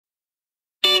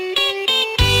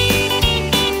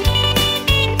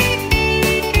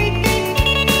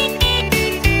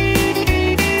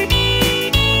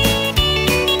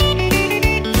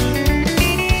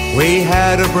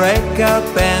had a breakup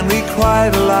and we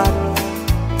cried a lot.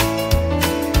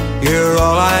 You're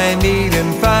all I need,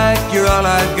 in fact, you're all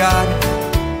I've got.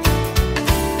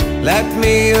 Let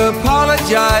me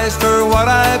apologize for what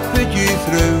I put you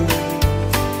through.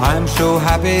 I'm so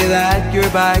happy that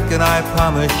you're back, and I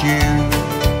promise you,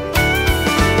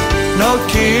 no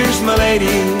tears, my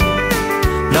lady,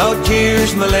 no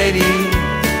tears, my lady.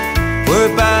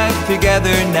 We're back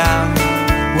together now.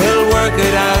 We'll work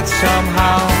it out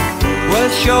somehow.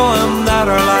 We'll show 'em that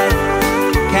our life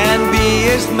can be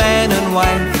as man and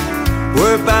wife.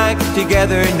 We're back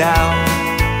together now.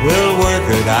 We'll work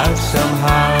it out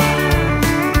somehow.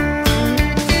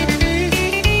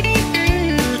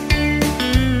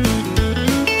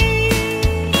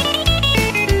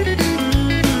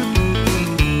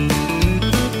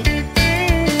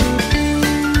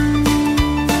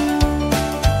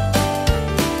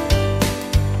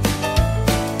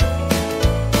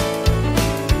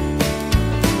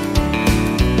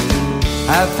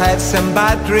 I've had some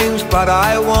bad dreams, but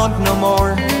I want no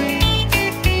more.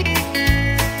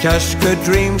 Just good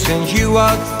dreams since you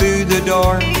walked through the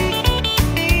door.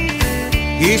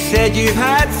 You said you've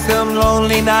had some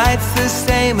lonely nights, the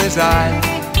same as I.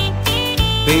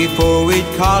 Before we'd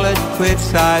call it quits,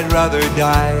 I'd rather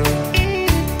die.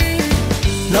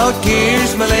 No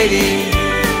tears, my lady,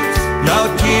 no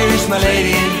tears, my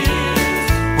lady.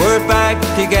 We're back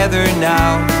together now.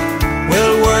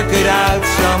 We'll work it out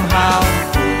somehow.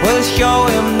 We'll show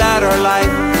him that our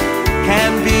life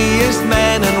can be as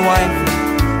man and wife.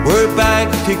 We're back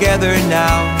together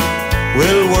now.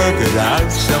 We'll work it out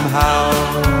somehow.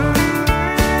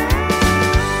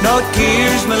 No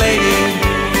tears, my lady,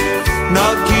 no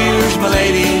tears, my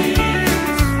lady.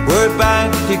 We're back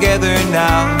together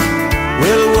now.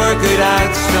 We'll work it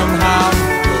out somehow.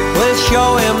 We'll show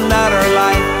him that our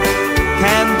life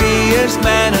can be as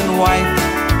man and wife.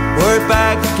 We're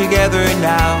back together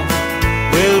now.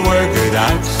 We'll work it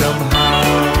out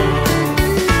somehow.